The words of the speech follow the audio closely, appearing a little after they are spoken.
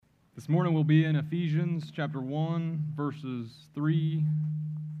This morning we'll be in Ephesians chapter 1, verses 3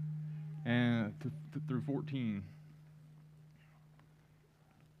 and through 14.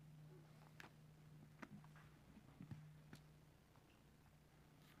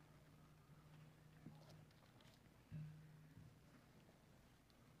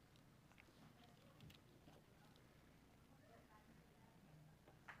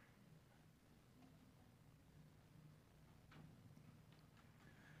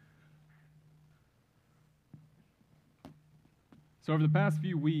 So over the past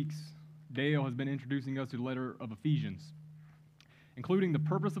few weeks, Dale has been introducing us to the letter of Ephesians, including the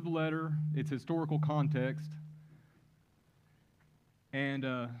purpose of the letter, its historical context, and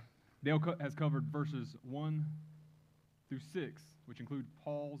Dale has covered verses 1 through 6, which include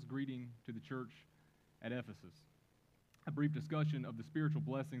Paul's greeting to the church at Ephesus, a brief discussion of the spiritual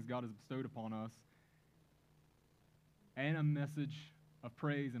blessings God has bestowed upon us, and a message of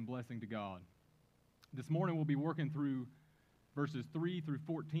praise and blessing to God. This morning we'll be working through verses 3 through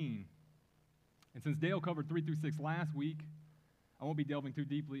 14. And since Dale covered 3 through 6 last week, I won't be delving too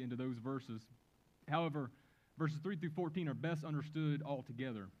deeply into those verses. However, verses 3 through 14 are best understood all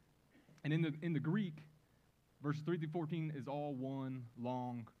together. And in the Greek, verses 3 through 14 is all one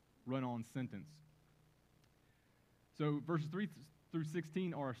long run-on sentence. So verses 3 through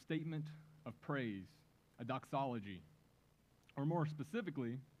 16 are a statement of praise, a doxology, or more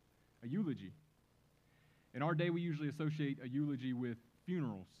specifically, a eulogy. In our day, we usually associate a eulogy with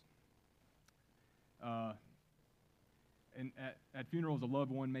funerals. And at funerals, a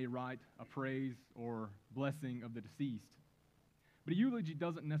loved one may write a praise or blessing of the deceased. But a eulogy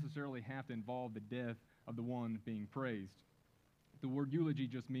doesn't necessarily have to involve the death of the one being praised. The word eulogy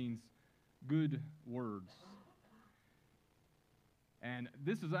just means good words. And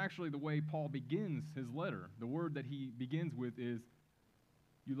this is actually the way Paul begins his letter. The word that he begins with is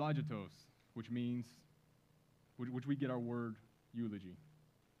eulogitos, which we get our word eulogy.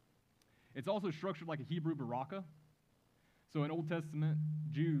 It's also structured like a Hebrew baraka. So in Old Testament,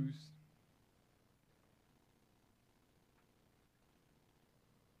 Jews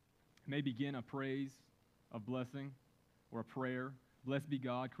may begin a praise of blessing or a prayer, "Blessed be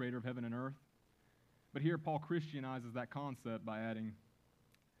God, creator of heaven and earth." But here Paul Christianizes that concept by adding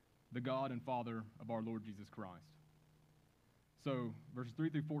the God and Father of our Lord Jesus Christ. So verses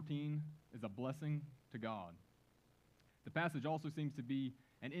 3 through 14 is a blessing to God. The passage also seems to be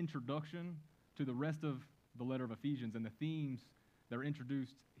an introduction to the rest of the letter of Ephesians, and the themes that are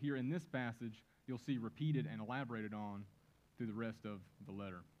introduced here in this passage you'll see repeated and elaborated on through the rest of the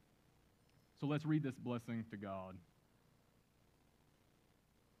letter. So let's read this blessing to God,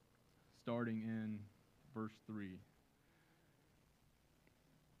 starting in verse 3.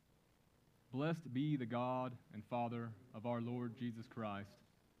 Blessed be the God and Father of our Lord Jesus Christ,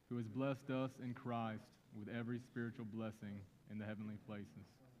 who has blessed us in Christ with every spiritual blessing in the heavenly places,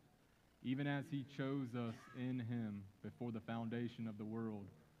 even as he chose us in him before the foundation of the world,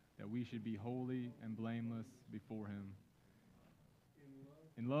 that we should be holy and blameless before him.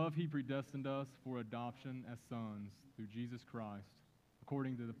 In love he predestined us for adoption as sons through Jesus Christ,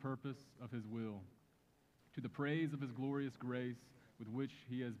 according to the purpose of his will, to the praise of his glorious grace with which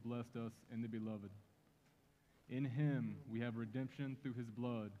he has blessed us in the Beloved. In him we have redemption through his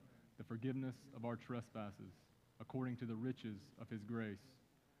blood, the forgiveness of our trespasses, according to the riches of his grace,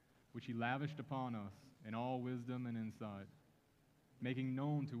 which he lavished upon us in all wisdom and insight, making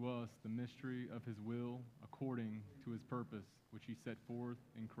known to us the mystery of his will according to his purpose, which he set forth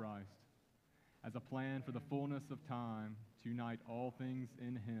in Christ, as a plan for the fullness of time to unite all things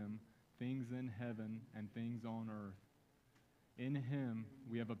in him, things in heaven and things on earth. In him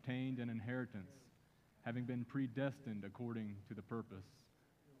we have obtained an inheritance, having been predestined according to the purpose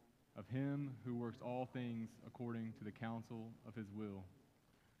of him who works all things according to the counsel of his will,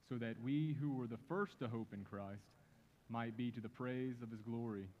 so that we who were the first to hope in Christ might be to the praise of his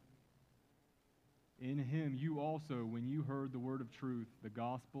glory. In him you also, when you heard the word of truth, the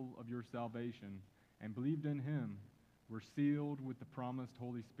gospel of your salvation, and believed in him, were sealed with the promised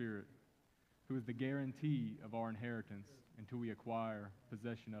Holy Spirit, who is the guarantee of our inheritance until we acquire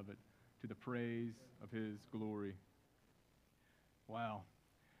possession of it, to the praise of his glory. Wow.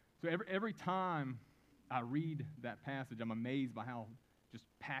 So every time I read that passage, I'm amazed by how just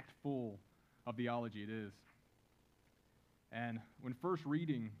packed full of theology it is. And when first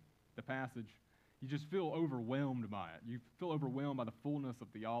reading the passage, you just feel overwhelmed by it. You feel overwhelmed by the fullness of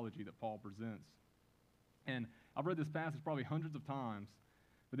theology that Paul presents. And I've read this passage probably hundreds of times,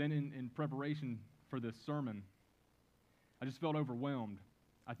 but then in preparation for this sermon, I just felt overwhelmed.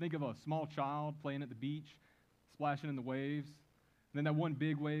 I think of a small child playing at the beach, splashing in the waves, then that one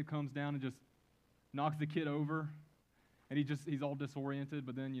big wave comes down and just knocks the kid over, and he's all disoriented,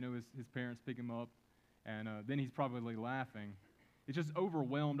 but then, his parents pick him up, and then he's probably laughing. It's just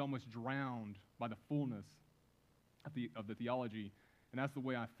overwhelmed, almost drowned by the fullness of the theology, and that's the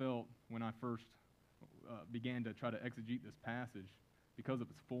way I felt when I first began to try to exegete this passage because of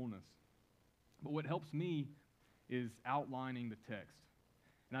its fullness. But what helps me is outlining the text.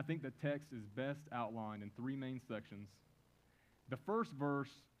 And I think the text is best outlined in three main sections. The first verse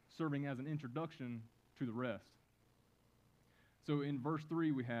serving as an introduction to the rest. So in verse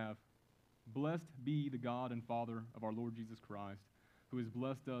 3 we have, "Blessed be the God and Father of our Lord Jesus Christ, who has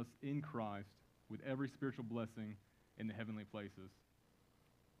blessed us in Christ with every spiritual blessing in the heavenly places."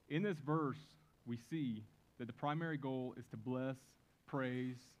 In this verse, we see that the primary goal is to bless,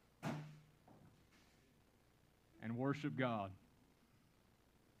 praise, and worship God.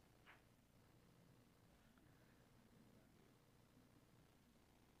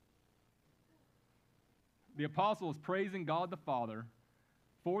 The apostle is praising God the Father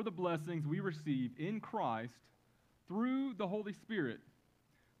for the blessings we receive in Christ through the Holy Spirit.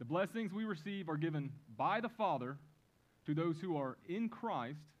 The blessings we receive are given by the Father to those who are in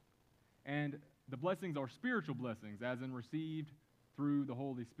Christ, and the blessings are spiritual blessings, as in received through the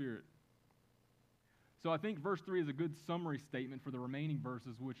Holy Spirit. So I think verse 3 is a good summary statement for the remaining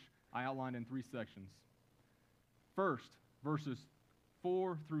verses, which I outlined in three sections. First, verses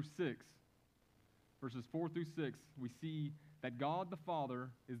 4 through 6. Verses 4 through 6, we see that God the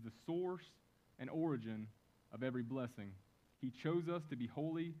Father is the source and origin of every blessing. He chose us to be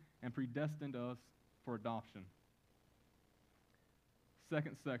holy and predestined us for adoption.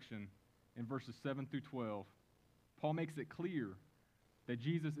 Second section, in verses 7 through 12, Paul makes it clear that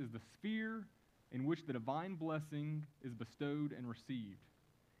Jesus is the sphere in which the divine blessing is bestowed and received.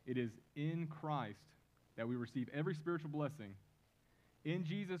 It is in Christ that we receive every spiritual blessing. In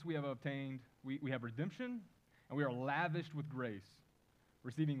Jesus we have obtained, we have redemption, and we are lavished with grace,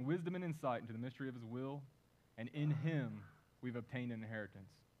 receiving wisdom and insight into the mystery of his will, and in him we've obtained an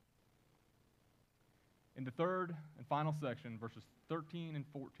inheritance. In the third and final section, verses 13 and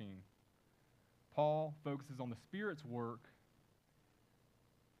 14, Paul focuses on the Spirit's work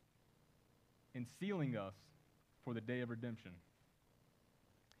in sealing us for the day of redemption.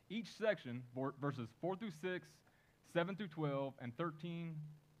 Each section, verses 4 through 6, 7 through 12, and 13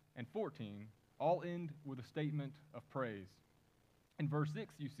 and 14, all end with a statement of praise. In verse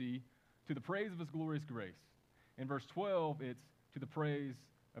 6, you see, to the praise of his glorious grace. In verse 12, it's to the praise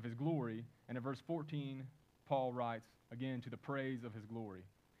of his glory. And in verse 14, Paul writes, again, to the praise of his glory.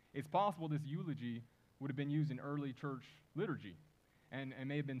 It's possible this eulogy would have been used in early church liturgy and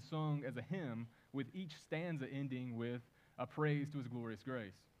may have been sung as a hymn, with each stanza ending with a praise to his glorious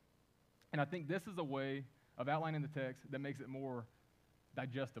grace. And I think this is a way of outlining the text that makes it more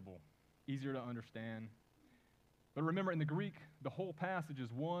digestible, easier to understand. But remember, in the Greek, the whole passage is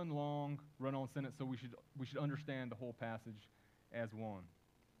one long run-on sentence, so we should understand the whole passage as one.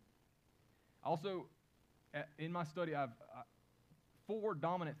 Also, in my study, four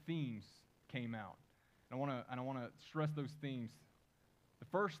dominant themes came out. And I want to stress those themes. The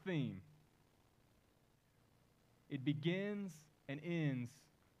first theme, it begins and ends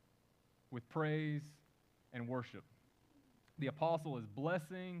with praise and worship. The apostle is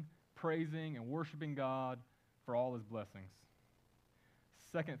blessing, praising, and worshiping God for all his blessings.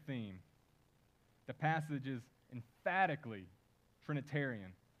 Second theme, the passage is emphatically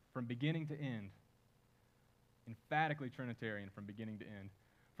Trinitarian from beginning to end. Emphatically Trinitarian from beginning to end.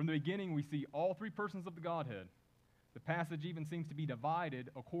 From the beginning, we see all three persons of the Godhead. The passage even seems to be divided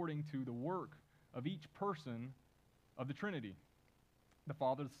according to the work of each person of the Trinity, the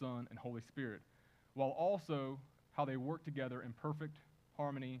Father, the Son, and Holy Spirit, while also how they work together in perfect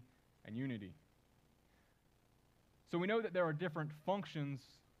harmony and unity. So we know that there are different functions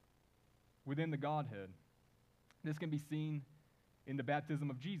within the Godhead. This can be seen in the baptism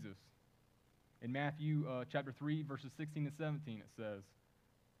of Jesus. In Matthew chapter 3, verses 16 and 17, it says,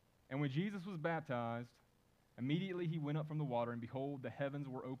 "And when Jesus was baptized, immediately he went up from the water, and behold, the heavens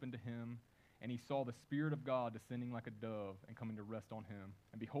were opened to him, and he saw the Spirit of God descending like a dove and coming to rest on him.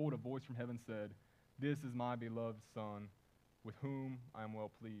 And behold, a voice from heaven said, 'This is my beloved Son, with whom I am well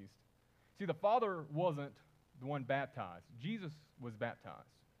pleased.'" See, the Father wasn't the one baptized. Jesus was baptized.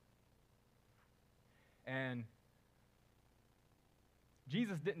 And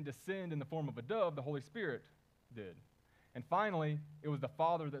Jesus didn't descend in the form of a dove, the Holy Spirit did. And finally, it was the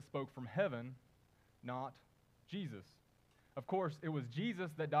Father that spoke from heaven, not Jesus. Of course, it was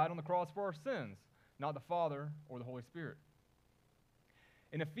Jesus that died on the cross for our sins, not the Father or the Holy Spirit.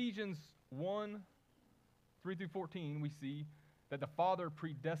 In Ephesians 1, 3 through 14, we see that the Father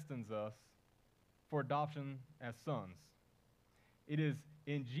predestines us for adoption as sons. It is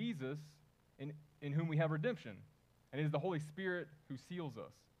in Jesus in whom we have redemption, and it is the Holy Spirit who seals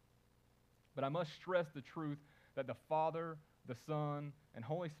us. But I must stress the truth that the Father, the Son, and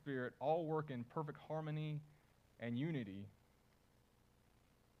Holy Spirit all work in perfect harmony and unity.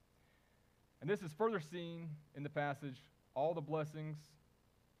 And this is further seen in the passage. All the blessings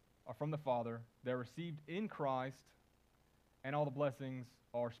are from the Father. They're received in Christ, and all the blessings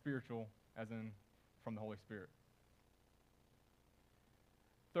are spiritual, as in from the Holy Spirit.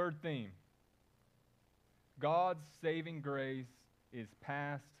 Third theme, God's saving grace is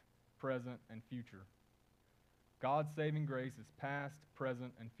past, present, and future. God's saving grace is past,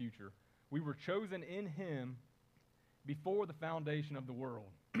 present, and future. We were chosen in Him before the foundation of the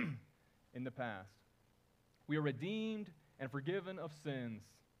world in the past. We are redeemed and forgiven of sins,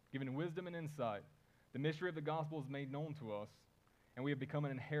 given wisdom and insight. The mystery of the gospel is made known to us, and we have become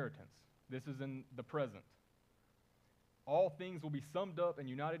an inheritance. This is in the present. All things will be summed up and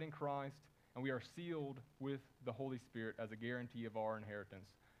united in Christ, and we are sealed with the Holy Spirit as a guarantee of our inheritance.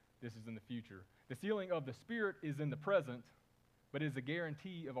 This is in the future. The sealing of the Spirit is in the present, but is a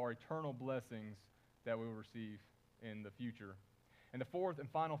guarantee of our eternal blessings that we will receive in the future. And the fourth and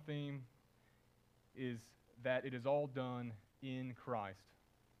final theme is that it is all done in Christ.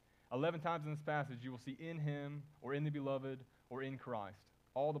 11 times in this passage you will see in Him, or in the Beloved, or in Christ.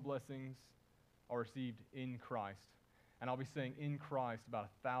 All the blessings are received in Christ. And I'll be saying in Christ about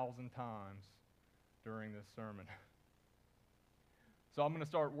 1,000 times during this sermon. So I'm going to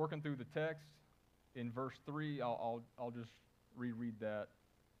start working through the text. In verse 3, I'll just reread that.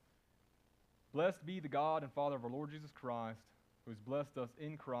 Blessed be the God and Father of our Lord Jesus Christ, who has blessed us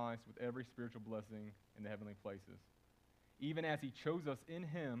in Christ with every spiritual blessing in the heavenly places, even as He chose us in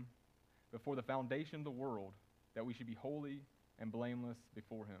Him before the foundation of the world, that we should be holy and blameless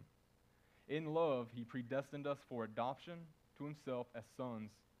before Him. In love, He predestined us for adoption to Himself as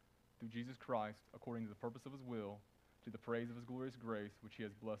sons through Jesus Christ, according to the purpose of His will, to the praise of His glorious grace, which He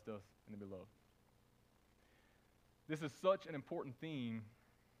has blessed us in the Beloved. This is such an important theme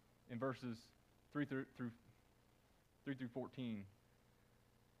in verses 3 through 14.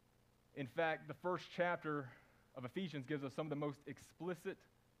 In fact, the first chapter of Ephesians gives us some of the most explicit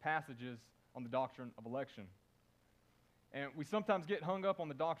passages on the doctrine of election. And we sometimes get hung up on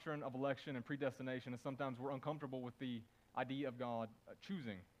the doctrine of election and predestination, and sometimes we're uncomfortable with the idea of God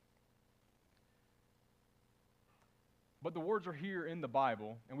choosing. But the words are here in the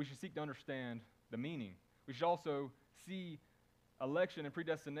Bible, and we should seek to understand the meaning. We should also see election and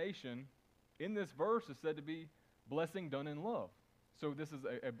predestination in this verse is said to be blessing done in love. So this is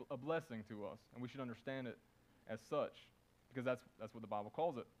a blessing to us, and we should understand it as such, because that's what the Bible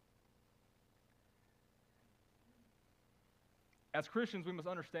calls it. As Christians, we must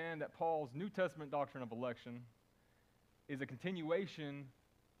understand that Paul's New Testament doctrine of election is a continuation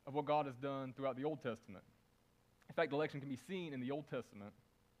of what God has done throughout the Old Testament. In fact, election can be seen in the Old Testament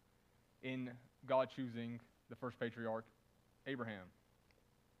in God choosing the first patriarch, Abraham.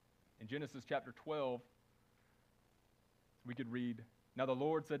 In Genesis chapter 12, we could read, "Now the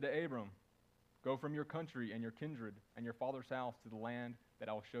Lord said to Abram, go from your country and your kindred and your father's house to the land that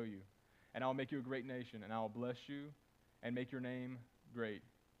I will show you. And I will make you a great nation, and I will bless you and make your name great,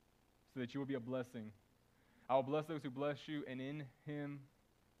 so that you will be a blessing. I will bless those who bless you, and in him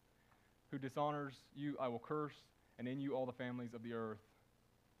who dishonors you I will curse, and in you all the families of the earth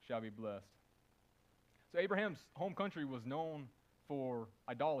shall be blessed." So Abraham's home country was known for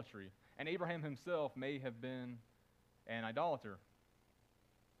idolatry, and Abraham himself may have been an idolater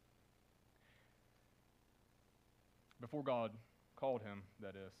before God called him,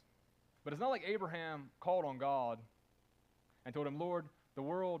 that is. But it's not like Abraham called on God and told him, "Lord, the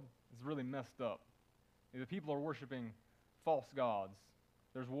world is really messed up. The people are worshiping false gods.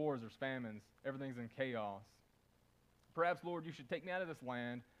 There's wars, there's famines, everything's in chaos. Perhaps, Lord, you should take me out of this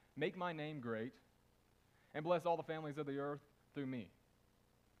land, make my name great, and bless all the families of the earth through me."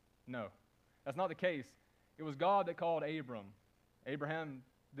 No, that's not the case. It was God that called Abram. Abraham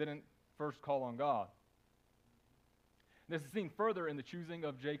didn't first call on God. This is seen further in the choosing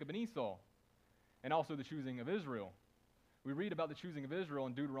of Jacob and Esau, and also the choosing of Israel. We read about the choosing of Israel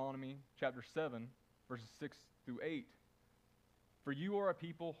in Deuteronomy chapter 7, verses 6 through 8. "For you are a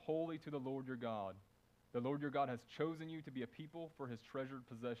people holy to the Lord your God. The Lord your God has chosen you to be a people for His treasured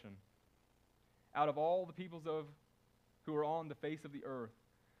possession. Out of all the peoples who are on the face of the earth,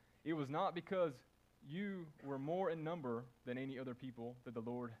 it was not because you were more in number than any other people that the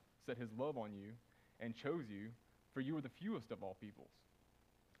Lord set His love on you and chose you, for you were the fewest of all peoples.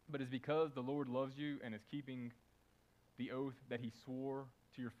 But it's because the Lord loves you and is keeping the oath that he swore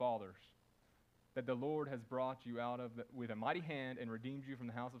to your fathers, that the Lord has brought you out of with a mighty hand and redeemed you from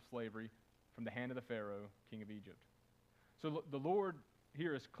the house of slavery, from the hand of the Pharaoh, king of Egypt. So the Lord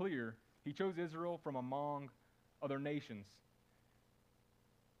here is clear. He chose Israel from among other nations.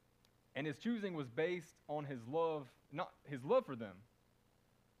 And his choosing was based on his love, not his love for them,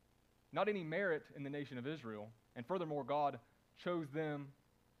 not any merit in the nation of Israel. And furthermore, God chose them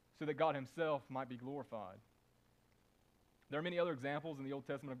so that God himself might be glorified. There are many other examples in the Old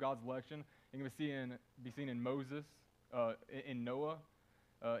Testament of God's election. It can be seen in Moses, in Noah,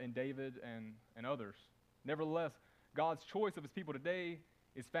 in David, and others. Nevertheless, God's choice of his people today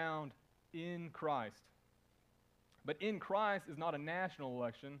is found in Christ. But in Christ is not a national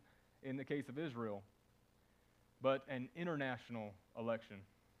election in the case of Israel, but an international election.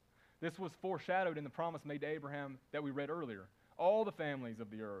 This was foreshadowed in the promise made to Abraham that we read earlier. All the families of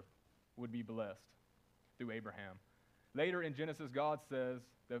the earth would be blessed through Abraham. Later in Genesis, God says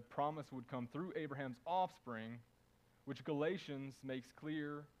the promise would come through Abraham's offspring, which Galatians makes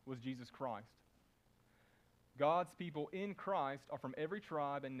clear was Jesus Christ. God's people in Christ are from every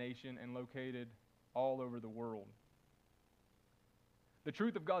tribe and nation and located all over the world. The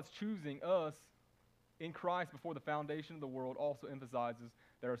truth of God's choosing us in Christ before the foundation of the world also emphasizes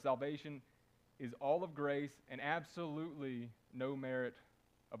that our salvation is all of grace and absolutely no merit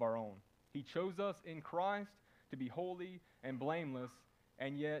of our own. He chose us in Christ to be holy and blameless,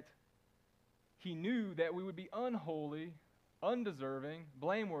 and yet he knew that we would be unholy, undeserving,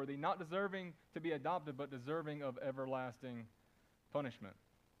 blameworthy, not deserving to be adopted, but deserving of everlasting punishment.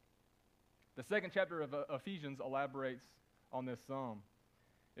 The second chapter of Ephesians elaborates on this psalm.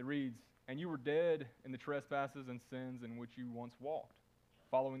 It reads, "And you were dead in the trespasses and sins in which you once walked,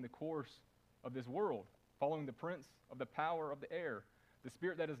 following the course of this world, following the prince of the power of the air, the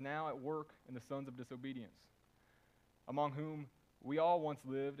spirit that is now at work in the sons of disobedience, among whom we all once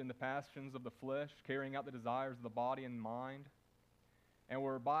lived in the passions of the flesh, carrying out the desires of the body and mind, and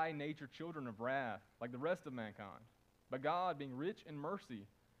were by nature children of wrath, like the rest of mankind. But God, being rich in mercy,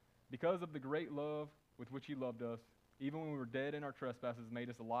 because of the great love with which he loved us, even when we were dead in our trespasses, made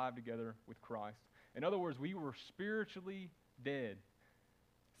us alive together with Christ." In other words, we were spiritually dead,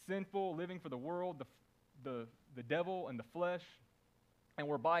 sinful, living for the world, the devil, and the flesh, and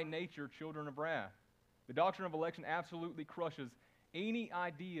were by nature children of wrath. The doctrine of election absolutely crushes any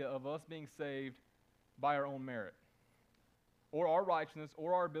idea of us being saved by our own merit, or our righteousness,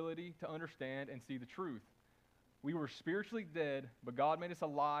 or our ability to understand and see the truth. We were spiritually dead, but God made us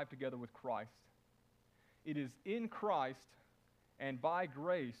alive together with Christ. It is in Christ and by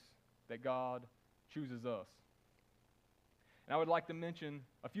grace that God chooses us. And I would like to mention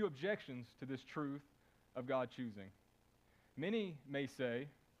a few objections to this truth of God choosing. Many may say,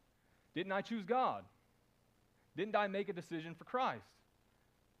 "Didn't I choose God? Didn't I make a decision for Christ?"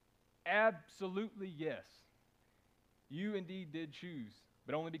 Absolutely yes. You indeed did choose,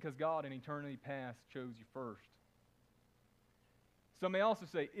 but only because God in eternity past chose you first. Some may also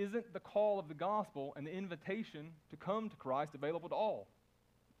say, "Isn't the call of the gospel and the invitation to come to Christ available to all?"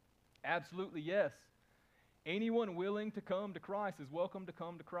 Absolutely yes. Anyone willing to come to Christ is welcome to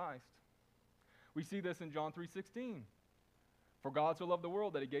come to Christ. We see this in John 3:16. "For God so loved the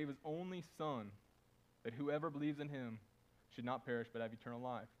world that he gave his only Son, that whoever believes in him should not perish but have eternal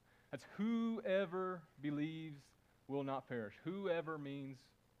life." That's whoever believes will not perish. Whoever means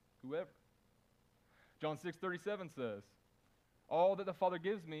whoever. John 6:37 says, "All that the Father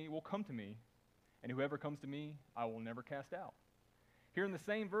gives me will come to me, and whoever comes to me I will never cast out." Here in the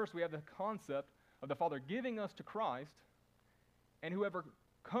same verse we have the concept of the Father giving us to Christ, and whoever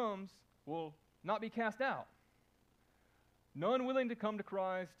comes will not be cast out. None willing to come to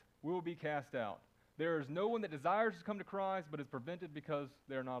Christ will be cast out. There is no one that desires to come to Christ but is prevented because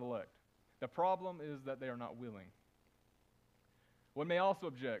they are not elect. The problem is that they are not willing. One may also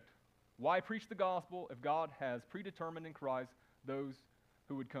object, why preach the gospel if God has predetermined in Christ those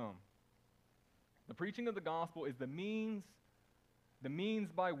who would come? The preaching of the gospel is the means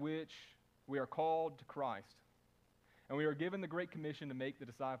by which we are called to Christ. And we are given the Great Commission to make the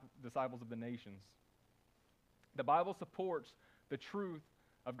disciples of the nations. The Bible supports the truth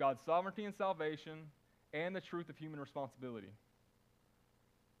of God's sovereignty and salvation and the truth of human responsibility.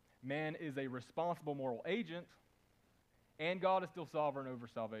 Man is a responsible moral agent, and God is still sovereign over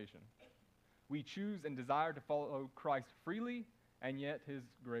salvation. We choose and desire to follow Christ freely, and yet his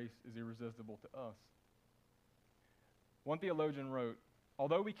grace is irresistible to us. One theologian wrote,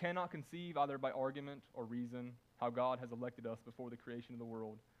 "Although we cannot conceive either by argument or reason how God has elected us before the creation of the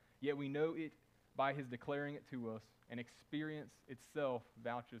world, yet we know it by his declaring it to us, and experience itself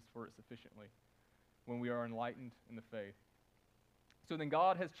vouches for it sufficiently." when we are enlightened in the faith. So then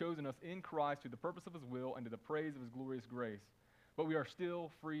God has chosen us in Christ to the purpose of his will and to the praise of his glorious grace, but we are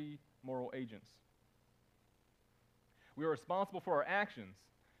still free moral agents. We are responsible for our actions,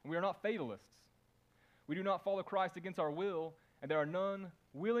 and we are not fatalists. We do not follow Christ against our will, and there are none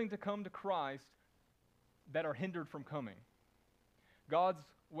willing to come to Christ that are hindered from coming. God's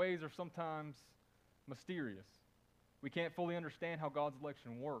ways are sometimes mysterious. We can't fully understand how God's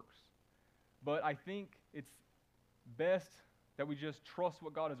election works. But I think it's best that we just trust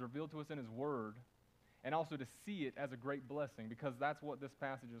what God has revealed to us in his word, and also to see it as a great blessing, because that's what this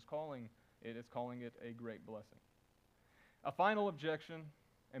passage is calling it. It's calling it a great blessing. A final objection,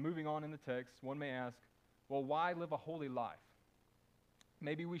 and moving on in the text, one may ask, well, why live a holy life?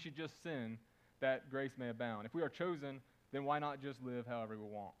 Maybe we should just sin that grace may abound. If we are chosen, then why not just live however we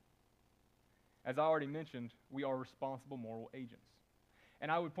want? As I already mentioned, we are responsible moral agents.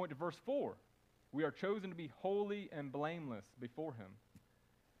 And I would point to verse 4. We are chosen to be holy and blameless before him.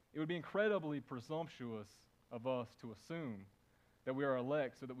 It would be incredibly presumptuous of us to assume that we are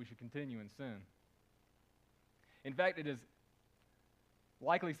elect so that we should continue in sin. In fact, it is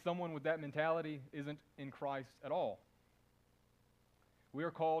likely someone with that mentality isn't in Christ at all. We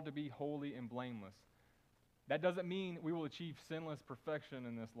are called to be holy and blameless. That doesn't mean we will achieve sinless perfection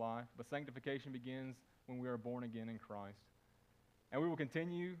in this life, but sanctification begins when we are born again in Christ. And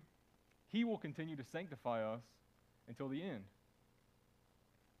he will continue to sanctify us until the end.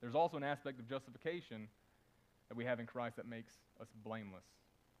 There's also an aspect of justification that we have in Christ that makes us blameless,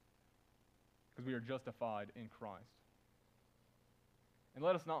 because we are justified in Christ. And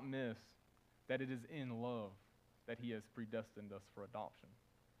let us not miss that it is in love that he has predestined us for adoption.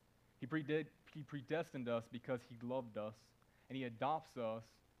 He predestined us because he loved us, and he adopts us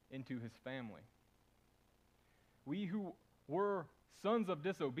into his family. We who were sons of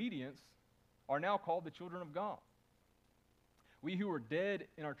disobedience are now called the children of God. We who were dead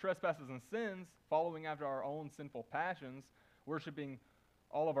in our trespasses and sins, following after our own sinful passions, worshiping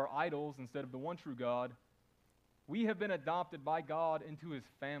all of our idols instead of the one true God, we have been adopted by God into his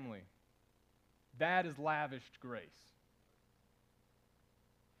family. That is lavished grace.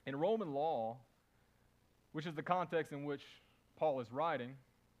 In Roman law, which is the context in which Paul is writing,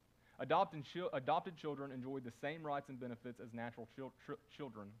 adopted children enjoyed the same rights and benefits as natural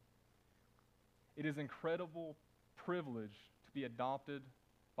children. It is an incredible privilege to be adopted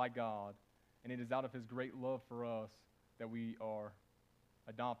by God, and it is out of his great love for us that we are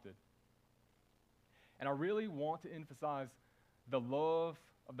adopted. And I really want to emphasize the love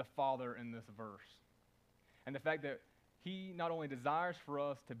of the Father in this verse, and the fact that he not only desires for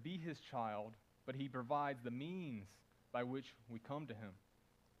us to be his child, but he provides the means by which we come to him.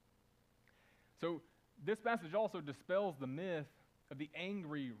 So this passage also dispels the myth of the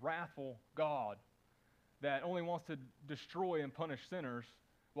angry, wrathful God that only wants to destroy and punish sinners,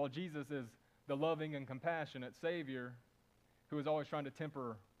 while Jesus is the loving and compassionate Savior who is always trying to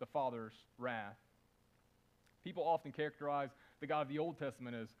temper the Father's wrath. People often characterize the God of the Old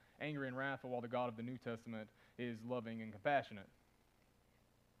Testament as angry and wrathful, while the God of the New Testament is loving and compassionate,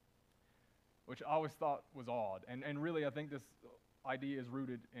 which I always thought was odd. And really, I think this idea is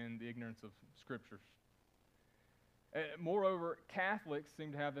rooted in the ignorance of Scriptures. Moreover, Catholics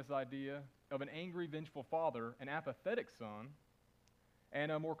seem to have this idea of an angry, vengeful father, an apathetic son,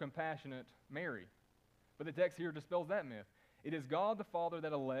 and a more compassionate Mary. But the text here dispels that myth. It is God the Father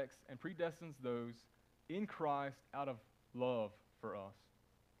that elects and predestines those in Christ out of love for us.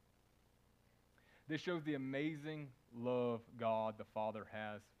 This shows the amazing love God the Father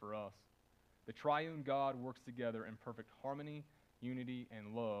has for us. The triune God works together in perfect harmony, unity,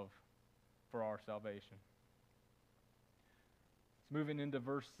 and love for our salvation. Let's move into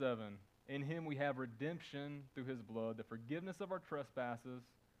verse 7. In him we have redemption through his blood, the forgiveness of our trespasses,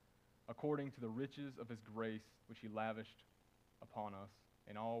 according to the riches of his grace, which he lavished upon us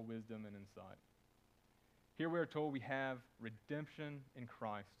in all wisdom and insight. Here we are told we have redemption in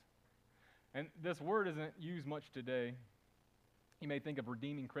Christ. And this word isn't used much today. You may think of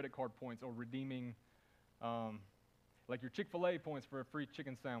redeeming credit card points, or redeeming like your Chick-fil-A points for a free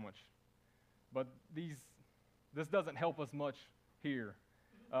chicken sandwich. But this doesn't help us much here.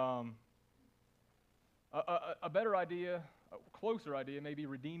 A better idea, a closer idea, may be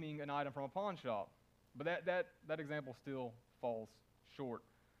redeeming an item from a pawn shop. But that example still falls short.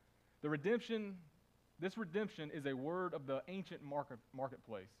 This redemption is a word of the ancient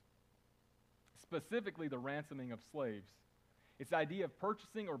marketplace, specifically the ransoming of slaves. It's the idea of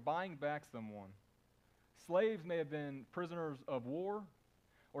purchasing or buying back someone. Slaves may have been prisoners of war,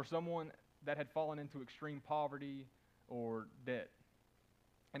 or someone that had fallen into extreme poverty or debt.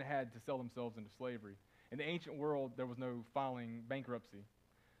 and had to sell themselves into slavery. In the ancient world, there was no filing bankruptcy.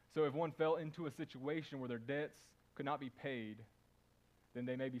 So if one fell into a situation where their debts could not be paid, then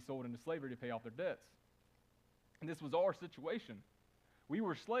they may be sold into slavery to pay off their debts. And this was our situation. We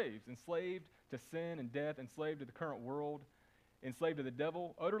were slaves, enslaved to sin and death, enslaved to the current world, enslaved to the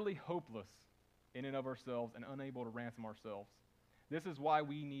devil, utterly hopeless in and of ourselves and unable to ransom ourselves. This is why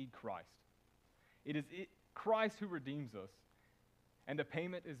we need Christ. It is Christ who redeems us, and the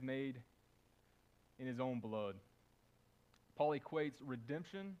payment is made in his own blood. Paul equates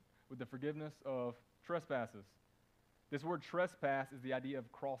redemption with the forgiveness of trespasses. This word trespass is the idea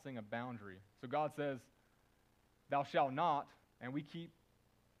of crossing a boundary. So God says, thou shalt not, and we keep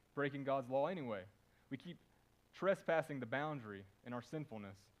breaking God's law anyway. We keep trespassing the boundary in our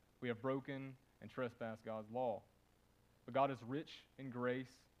sinfulness. We have broken and trespassed God's law. But God is rich in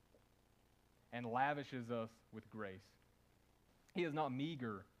grace and lavishes us with grace. He is not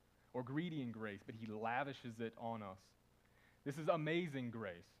meager or greedy in grace, but he lavishes it on us. This is amazing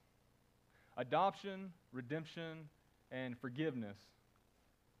grace. Adoption, redemption, and forgiveness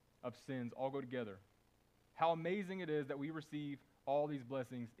of sins all go together. How amazing it is that we receive all these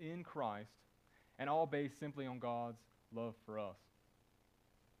blessings in Christ, and all based simply on God's love for us.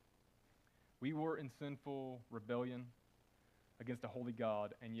 We were in sinful rebellion against a holy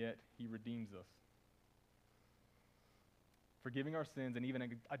God, and yet he redeems us, forgiving our sins and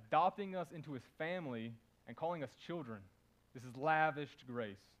even adopting us into his family and calling us children. This is lavished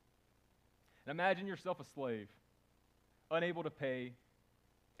grace. And imagine yourself a slave, unable to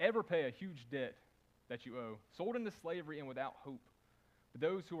ever pay a huge debt that you owe, sold into slavery and without hope. But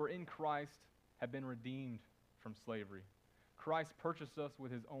those who are in Christ have been redeemed from slavery. Christ purchased us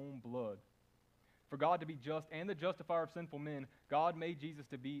with his own blood. For God to be just and the justifier of sinful men, God made Jesus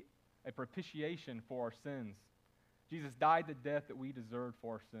to be a propitiation for our sins. Jesus died the death that we deserved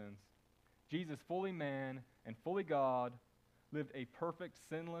for our sins. Jesus, fully man and fully God, lived a perfect,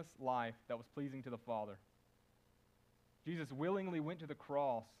 sinless life that was pleasing to the Father. Jesus willingly went to the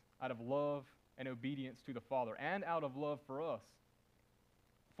cross out of love and obedience to the Father, and out of love for us,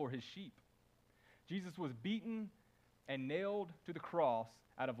 for his sheep. Jesus was beaten and nailed to the cross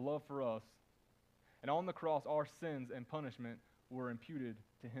out of love for us, and on the cross our sins and punishment were imputed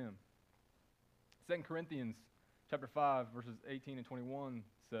to him. 2 Corinthians chapter 5, verses 18 and 21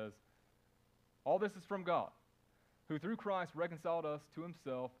 says, all this is from God, who through Christ reconciled us to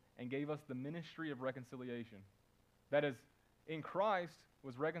himself and gave us the ministry of reconciliation. That is, in Christ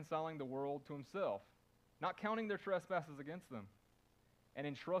was reconciling the world to himself, not counting their trespasses against them, and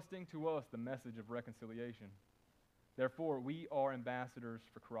entrusting to us the message of reconciliation. Therefore, we are ambassadors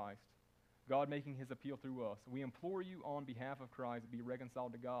for Christ, God making his appeal through us. We implore you on behalf of Christ, be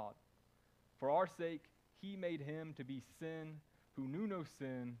reconciled to God. For our sake, he made him to be sin who knew no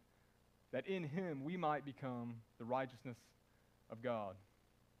sin, that in him we might become the righteousness of God.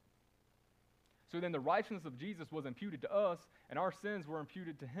 So then the righteousness of Jesus was imputed to us, and our sins were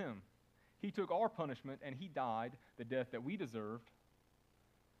imputed to him. He took our punishment, and he died the death that we deserved.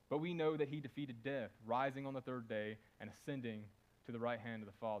 But we know that he defeated death, rising on the third day and ascending to the right hand of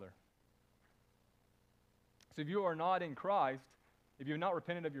the Father. So if you are not in Christ, if you have not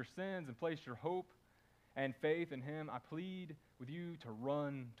repented of your sins and placed your hope and faith in him, I plead with you to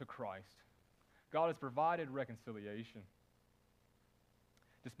run to Christ. God has provided reconciliation.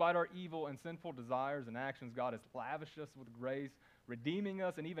 Despite our evil and sinful desires and actions, God has lavished us with grace, redeeming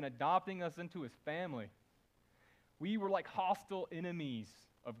us and even adopting us into his family. We were like hostile enemies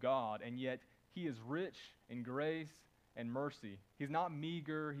of God, and yet he is rich in grace and mercy. He's not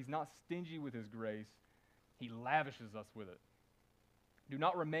meager. He's not stingy with his grace. He lavishes us with it. Do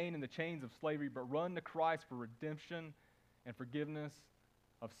not remain in the chains of slavery, but run to Christ for redemption and forgiveness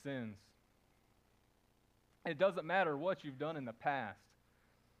of sins. And it doesn't matter what you've done in the past.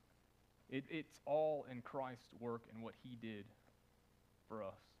 It's all in Christ's work and what he did for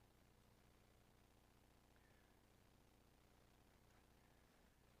us.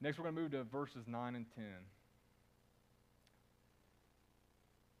 Next, we're going to move to verses 9 and 10.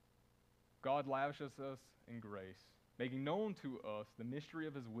 God lavishes us in grace, making known to us the mystery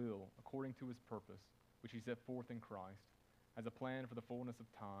of his will according to his purpose, which he set forth in Christ, as a plan for the fullness of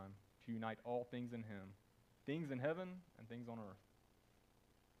time, to unite all things in him, things in heaven and things on earth.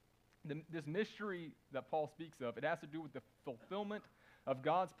 This mystery that Paul speaks of, it has to do with the fulfillment of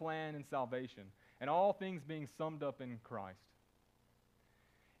God's plan in salvation, and all things being summed up in Christ.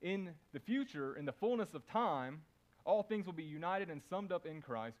 In the future, in the fullness of time, all things will be united and summed up in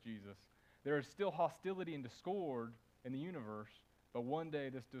Christ Jesus. There is still hostility and discord in the universe, but one day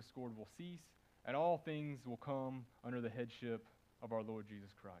this discord will cease, and all things will come under the headship of our Lord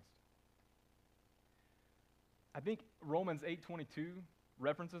Jesus Christ. I think Romans 8:22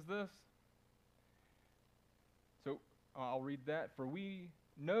 references this. So I'll read that. For we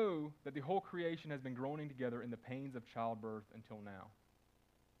know that the whole creation has been groaning together in the pains of childbirth until now.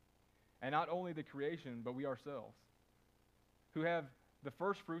 And not only the creation, but we ourselves, who have the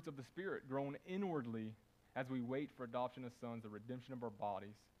first fruits of the Spirit grown inwardly as we wait for adoption as sons, the redemption of our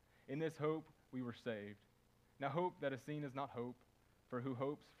bodies. In this hope we were saved. Now hope that is seen is not hope, for who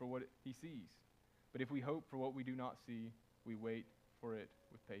hopes for what he sees? But if we hope for what we do not see, we wait for it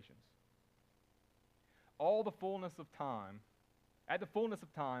with patience. At the fullness of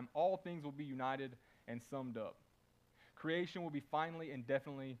time, all things will be united and summed up. Creation will be finally and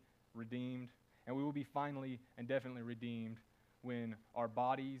definitely redeemed, and we will be finally and definitely redeemed when our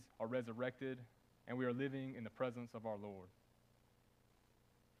bodies are resurrected and we are living in the presence of our Lord.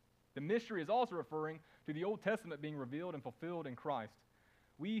 The mystery is also referring to the Old Testament being revealed and fulfilled in Christ.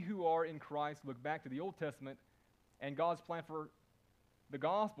 We who are in Christ look back to the Old Testament, and God's plan for the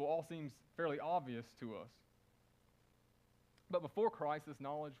gospel all seems fairly obvious to us. But before Christ, this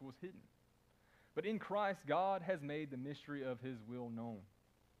knowledge was hidden. But in Christ, God has made the mystery of his will known.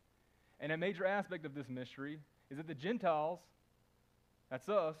 And a major aspect of this mystery is that the Gentiles, that's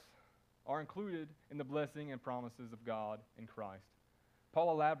us, are included in the blessing and promises of God in Christ.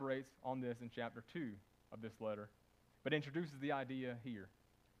 Paul elaborates on this in chapter 2 of this letter, but introduces the idea here.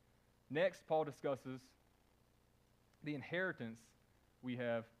 Next, Paul discusses the inheritance we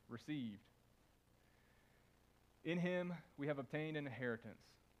have received. In him we have obtained an inheritance,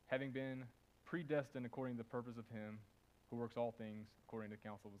 having been predestined according to the purpose of him who works all things according to the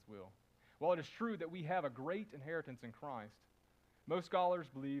counsel of his will. While it is true that we have a great inheritance in Christ, most scholars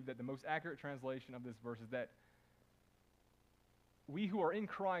believe that the most accurate translation of this verse is that we who are in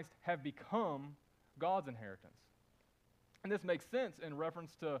Christ have become God's inheritance. And this makes sense in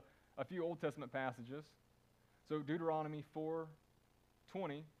reference to a few Old Testament passages. So Deuteronomy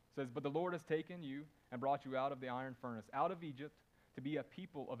 4:20 says, "But the Lord has taken you and brought you out of the iron furnace, out of Egypt, to be a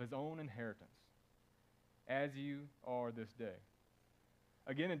people of his own inheritance, as you are this day."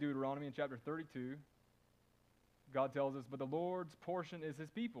 Again in Deuteronomy in chapter 32, God tells us, "But the Lord's portion is his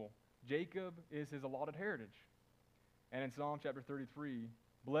people. Jacob is his allotted heritage." And in Psalm chapter 33,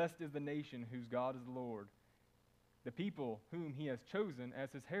 "Blessed is the nation whose God is the Lord, the people whom he has chosen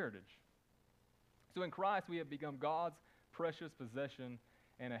as his heritage." So in Christ we have become God's precious possession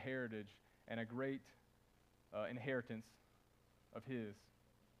and a heritage and a great inheritance of his.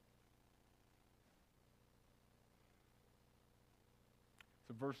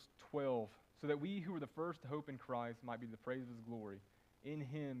 So verse 12, "So that we who were the first to hope in Christ might be the praise of his glory. In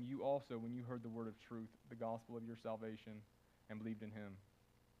him you also, when you heard the word of truth, the gospel of your salvation, and believed in him."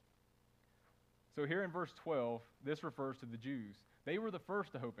 So here in verse 12, this refers to the Jews. They were the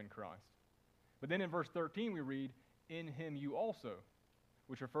first to hope in Christ. But then in verse 13 we read, "In him you also,"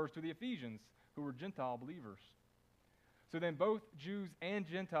 which refers to the Ephesians, who were Gentile believers. So then both Jews and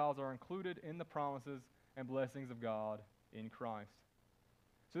Gentiles are included in the promises and blessings of God in Christ.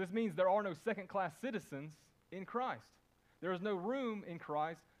 So this means there are no second-class citizens in Christ. There is no room in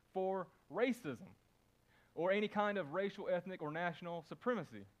Christ for racism or any kind of racial, ethnic, or national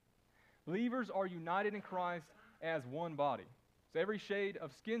supremacy. Believers are united in Christ as one body. So every shade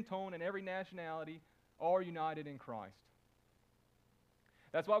of skin tone and every nationality are united in Christ.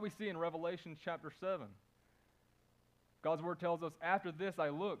 That's why we see in Revelation chapter 7, God's word tells us, "After this I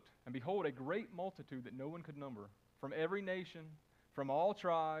looked, and behold, a great multitude that no one could number, from every nation, from all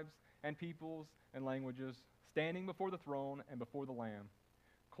tribes and peoples and languages, standing before the throne and before the Lamb,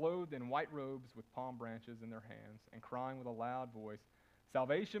 clothed in white robes with palm branches in their hands, and crying with a loud voice,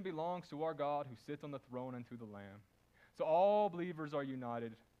 'Salvation belongs to our God who sits on the throne and to the Lamb.'" So all believers are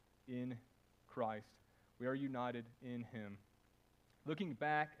united in Christ. We are united in him. Looking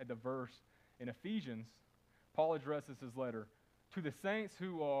back at the verse in Ephesians, Paul addresses his letter to the saints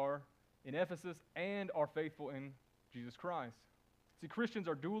who are in Ephesus and are faithful in Jesus Christ. See, Christians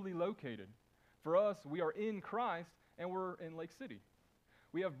are dually located. For us, we are in Christ and we're in Lake City.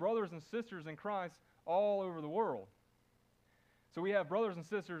 We have brothers and sisters in Christ all over the world. So we have brothers and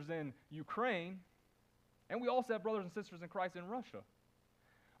sisters in Ukraine, and we also have brothers and sisters in Christ in Russia.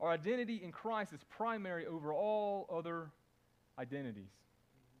 Our identity in Christ is primary over all other identities.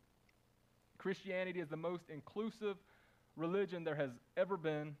 Christianity is the most inclusive religion there has ever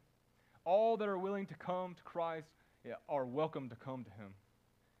been. All that are willing to come to Christ are welcome to come to him.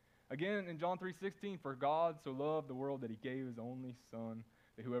 Again, in John 3:16, "For God so loved the world that he gave his only Son,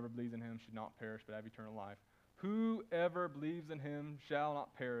 that whoever believes in him should not perish but have eternal life. Whoever believes in him shall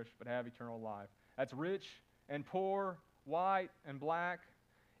not perish but have eternal life." That's rich and poor, white and black,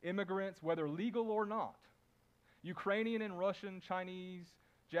 immigrants, whether legal or not, Ukrainian and Russian, Chinese,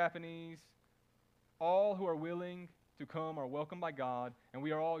 Japanese, all who are willing to come are welcomed by God, and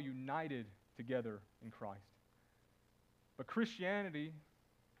we are all united together in Christ. But Christianity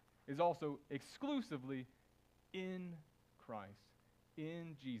is also exclusively in Christ,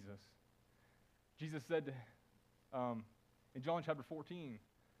 in Jesus. Jesus said in John chapter 14,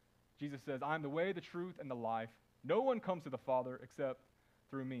 Jesus says, I am the way, the truth, and the life. No one comes to the Father except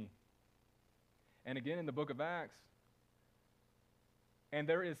through me. And again in the book of Acts, and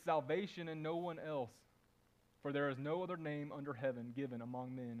there is salvation in no one else, for there is no other name under heaven given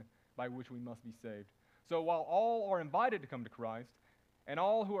among men by which we must be saved. So while all are invited to come to Christ, and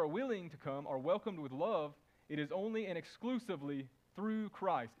all who are willing to come are welcomed with love, it is only and exclusively through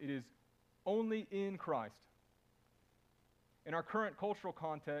Christ. It is only in Christ. In our current cultural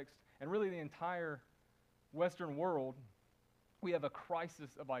context, and really the entire Western world, we have a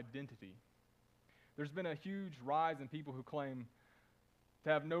crisis of identity. There's been a huge rise in people who claim to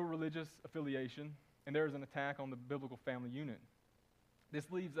have no religious affiliation, and there is an attack on the biblical family unit. This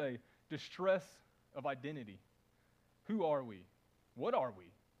leaves a distress of identity. Who are we? What are we?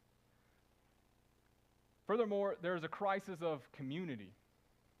 Furthermore, there is a crisis of community.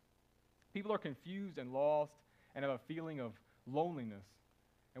 People are confused and lost and have a feeling of loneliness.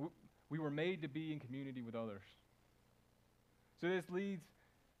 And we were made to be in community with others. So this leads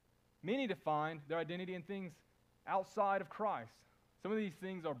many to find their identity in things outside of Christ. Some of these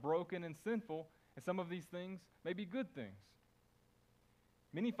things are broken and sinful, and some of these things may be good things.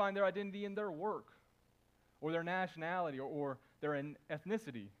 Many find their identity in their work, or their nationality, or their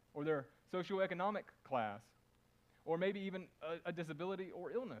ethnicity, or their socioeconomic class, or maybe even a disability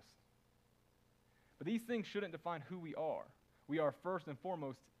or illness. But these things shouldn't define who we are. We are first and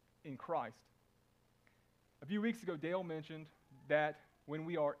foremost in Christ. A few weeks ago, Dale mentioned that when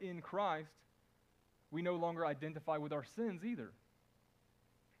we are in Christ, we no longer identify with our sins either.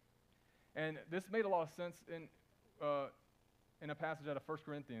 And this made a lot of sense in a passage out of 1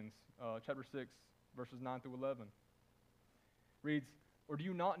 Corinthians chapter 6, verses 9 through 11. Reads, or do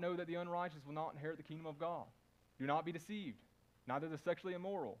you not know that the unrighteous will not inherit the kingdom of God? Do not be deceived. Neither the sexually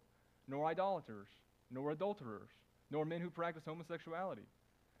immoral, nor idolaters, nor adulterers, nor men who practice homosexuality,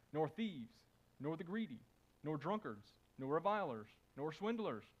 nor thieves, nor the greedy, nor drunkards, nor revilers, nor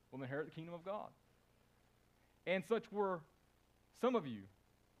swindlers will inherit the kingdom of God. And such were some of you.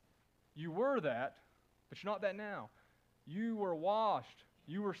 You were that, but you're not that now. You were washed,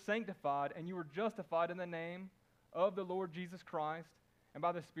 you were sanctified, and you were justified in the name of the Lord Jesus Christ and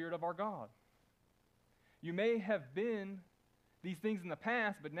by the Spirit of our God. You may have been these things in the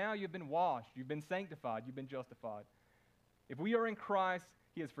past, but now you've been washed, you've been sanctified, you've been justified. If we are in Christ,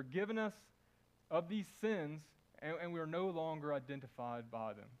 He has forgiven us of these sins, and we are no longer identified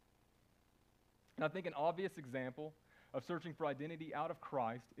by them. And I think an obvious example of searching for identity out of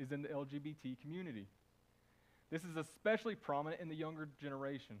Christ is in the LGBT community. This is especially prominent in the younger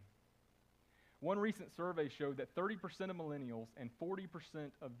generation. One recent survey showed that 30% of millennials and 40%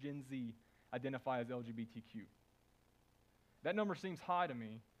 of Gen Z identify as LGBTQ. That number seems high to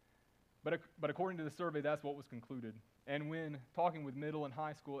me, but according to the survey, that's what was concluded. And when talking with middle and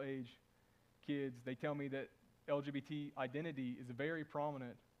high school age kids, they tell me that LGBT identity is very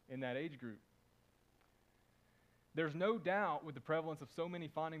prominent in that age group. There's no doubt with the prevalence of so many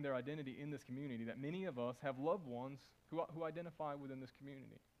finding their identity in this community that many of us have loved ones who identify within this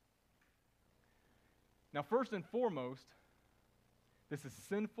community. Now, first and foremost, this is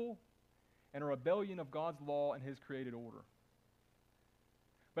sinful and a rebellion of God's law and His created order.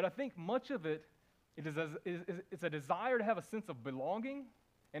 But I think much of it is a desire to have a sense of belonging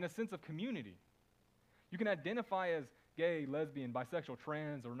and a sense of community. You can identify as gay, lesbian, bisexual,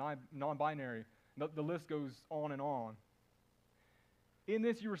 trans, or non-binary. The list goes on and on. In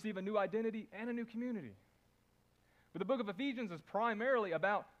this, you receive a new identity and a new community. But the book of Ephesians is primarily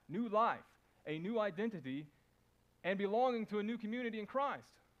about new life, a new identity, and belonging to a new community in Christ.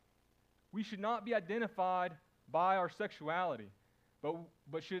 We should not be identified by our sexuality,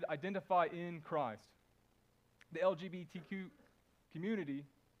 but should identify in Christ. The LGBTQ community,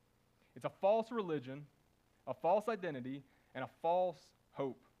 it's a false religion, a false identity, and a false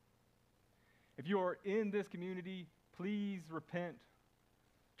hope. If you are in this community, please repent.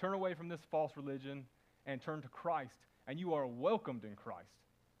 Turn away from this false religion and turn to Christ, and you are welcomed in Christ.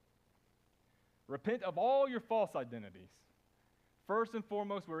 Repent of all your false identities. First and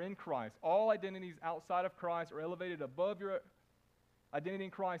foremost, we're in Christ. All identities outside of Christ or elevated above your identity in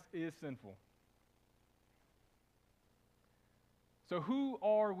Christ is sinful. So who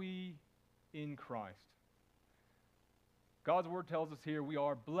are we in Christ? God's word tells us here we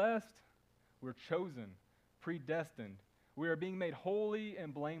are blessed, we're chosen, predestined. We are being made holy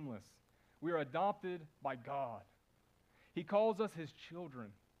and blameless. We are adopted by God. He calls us his children.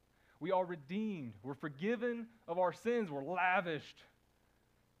 We are redeemed. We're forgiven of our sins. We're lavished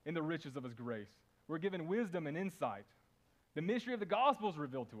in the riches of his grace. We're given wisdom and insight. The mystery of the gospel is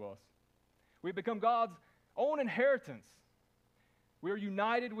revealed to us. We become God's own inheritance. We are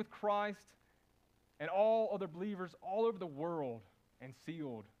united with Christ and all other believers all over the world and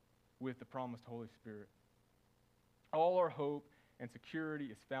sealed with the promised Holy Spirit. All our hope and security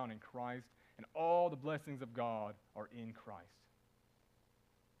is found in Christ, and all the blessings of God are in Christ.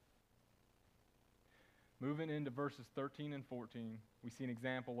 Moving into verses 13 and 14, we see an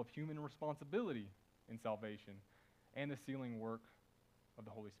example of human responsibility in salvation and the sealing work of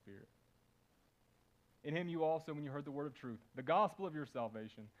the Holy Spirit. In him you also, when you heard the word of truth, the gospel of your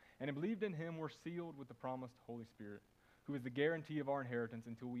salvation, and have believed in him, were sealed with the promised Holy Spirit, who is the guarantee of our inheritance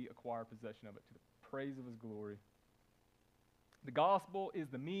until we acquire possession of it, to the praise of his glory. The gospel is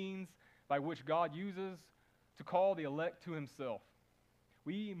the means by which God uses to call the elect to himself.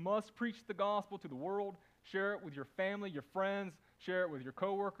 We must preach the gospel to the world, share it with your family, your friends, share it with your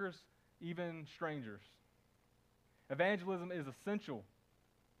coworkers, even strangers. Evangelism is essential,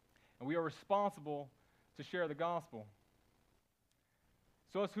 and we are responsible to share the gospel.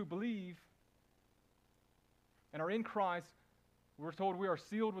 So us who believe and are in Christ, we're told we are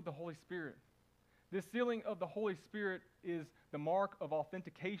sealed with the Holy Spirit. This sealing of the Holy Spirit is the mark of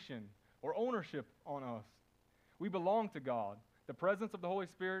authentication or ownership on us. We belong to God. The presence of the Holy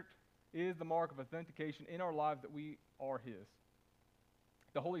Spirit is the mark of authentication in our lives that we are his.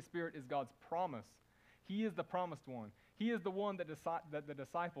 The Holy Spirit is God's promise. He is the promised one. He is the one that the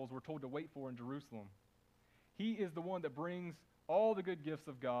disciples were told to wait for in Jerusalem. He is the one that brings all the good gifts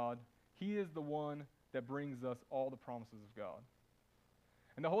of God. He is the one that brings us all the promises of God.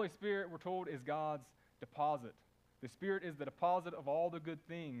 And the Holy Spirit, we're told, is God's deposit. The Spirit is the deposit of all the good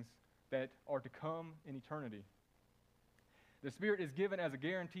things that are to come in eternity. The Spirit is given as a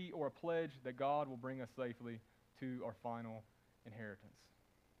guarantee or a pledge that God will bring us safely to our final inheritance.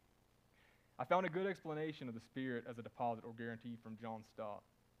 I found a good explanation of the Spirit as a deposit or guarantee from John Stott.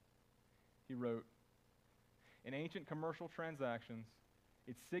 He wrote, "In ancient commercial transactions,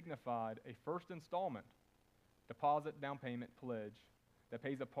 it signified a first installment, deposit, down payment, pledge, that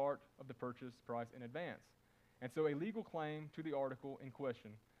pays a part of the purchase price in advance, and so a legal claim to the article in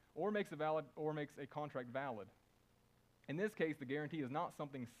question, or makes a contract valid. In this case, the guarantee is not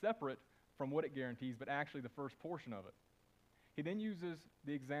something separate from what it guarantees, but actually the first portion of it." He then uses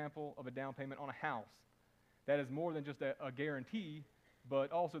the example of a down payment on a house. That is more than just a guarantee,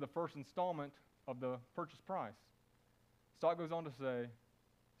 but also the first installment of the purchase price. Stott goes on to say,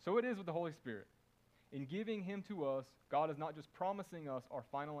 "So it is with the Holy Spirit. In giving him to us, God is not just promising us our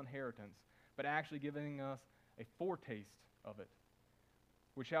final inheritance, but actually giving us a foretaste of it,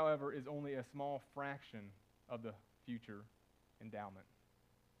 which, however, is only a small fraction of the future endowment."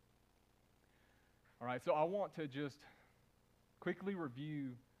 All right, so I want to just quickly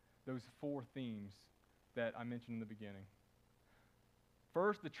review those four themes that I mentioned in the beginning.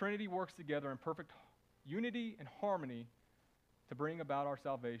 First, the Trinity works together in perfect unity and harmony to bring about our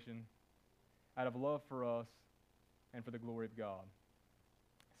salvation out of love for us and for the glory of God.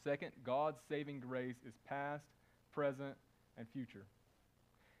 Second, God's saving grace is past, present, and future.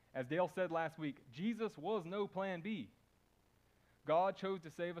 As Dale said last week, Jesus was no plan B. God chose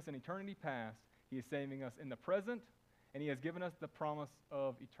to save us in eternity past. He is saving us in the present, and he has given us the promise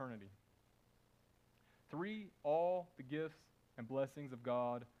of eternity. 3, all the gifts and blessings of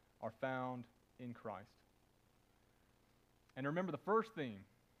God are found in Christ. And remember the first theme.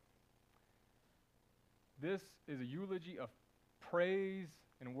 This is a eulogy of praise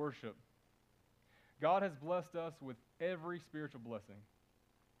and worship. God has blessed us with every spiritual blessing.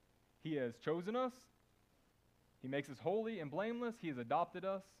 He has chosen us. He makes us holy and blameless. He has adopted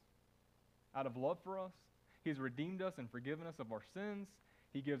us out of love for us. He has redeemed us and forgiven us of our sins.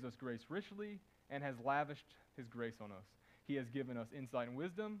 He gives us grace richly and has lavished his grace on us. He has given us insight and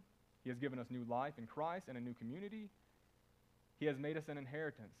wisdom. He has given us new life in Christ and a new community. He has made us an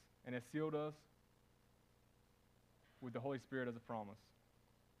inheritance and has sealed us with the Holy Spirit as a promise.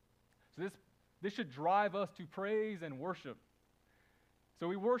 So this should drive us to praise and worship. So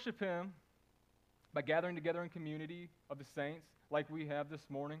we worship him by gathering together in community of the saints like we have this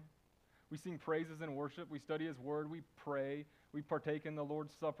morning. We sing praises and worship. We study his word. We pray. We partake in the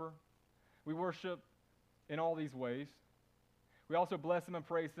Lord's Supper. We worship in all these ways. We also bless him and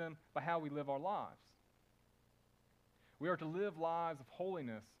praise him by how we live our lives. We are to live lives of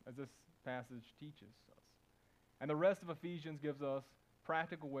holiness, as this passage teaches us. And the rest of Ephesians gives us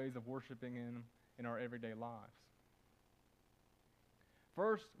practical ways of worshiping Him in our everyday lives.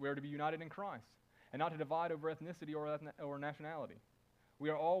 First, we are to be united in Christ and not to divide over ethnicity or nationality. We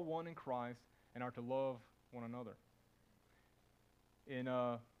are all one in Christ and are to love one another. In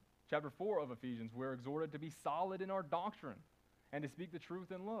chapter 4 of Ephesians, we're exhorted to be solid in our doctrine and to speak the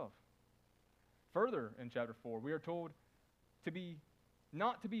truth in love. Further, in chapter 4, we are told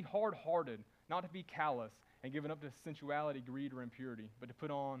not to be hard-hearted, not to be callous and given up to sensuality, greed, or impurity, but to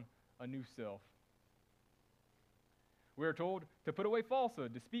put on a new self. We are told to put away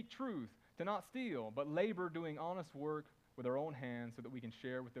falsehood, to speak truth, to not steal, but labor doing honest work with our own hands so that we can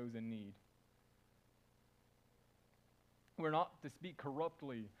share with those in need. We're not to speak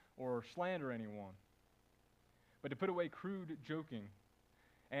corruptly or slander anyone, but to put away crude joking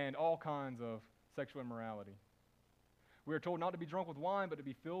and all kinds of sexual immorality. We are told not to be drunk with wine, but to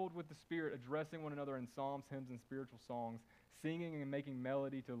be filled with the Spirit, addressing one another in psalms, hymns, and spiritual songs, singing and making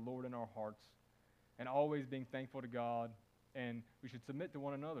melody to the Lord in our hearts, and always being thankful to God, and we should submit to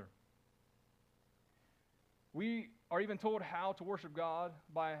one another. We are even told how to worship God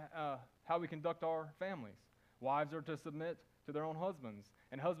by how we conduct our families. Wives are to submit to their own husbands,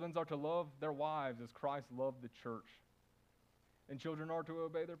 and husbands are to love their wives as Christ loved the church. And children are to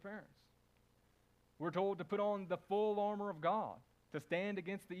obey their parents. We're told to put on the full armor of God, to stand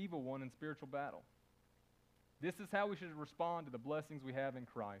against the evil one in spiritual battle. This is how we should respond to the blessings we have in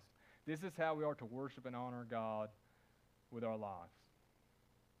Christ. This is how we are to worship and honor God with our lives.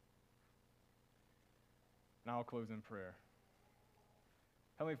 And I'll close in prayer.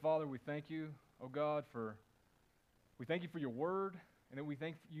 Heavenly Father, we thank you, oh God, we thank you for your word, and then we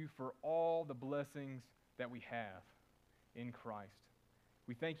thank you for all the blessings that we have in Christ.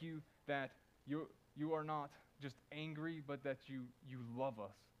 We thank you that you are not just angry, but that you love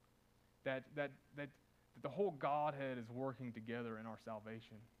us. That the whole Godhead is working together in our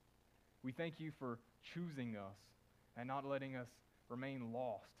salvation. We thank you for choosing us and not letting us remain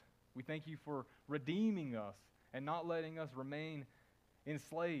lost. We thank you for redeeming us and not letting us remain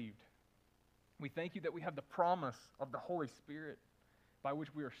enslaved. We thank you that we have the promise of the Holy Spirit by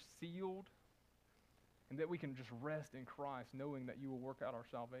which we are sealed, and that we can just rest in Christ knowing that you will work out our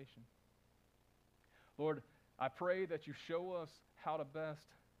salvation. Lord, I pray that you show us how to best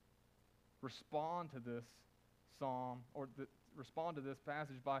respond to this psalm, or respond to this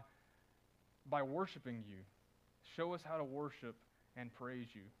passage by worshiping you. Show us how to worship and praise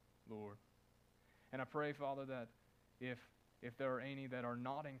you, Lord. And I pray, Father, that if there are any that are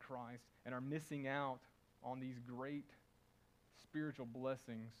not in Christ and are missing out on these great spiritual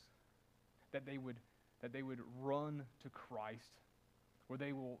blessings, that they would run to Christ, where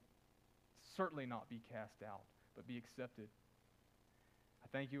they will certainly not be cast out, but be accepted. I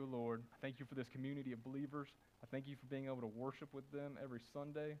thank you, Lord. I thank you for this community of believers. I thank you for being able to worship with them every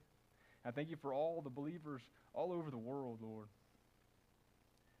Sunday. I thank you for all the believers all over the world, Lord.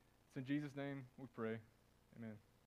 It's in Jesus' name we pray. Amen.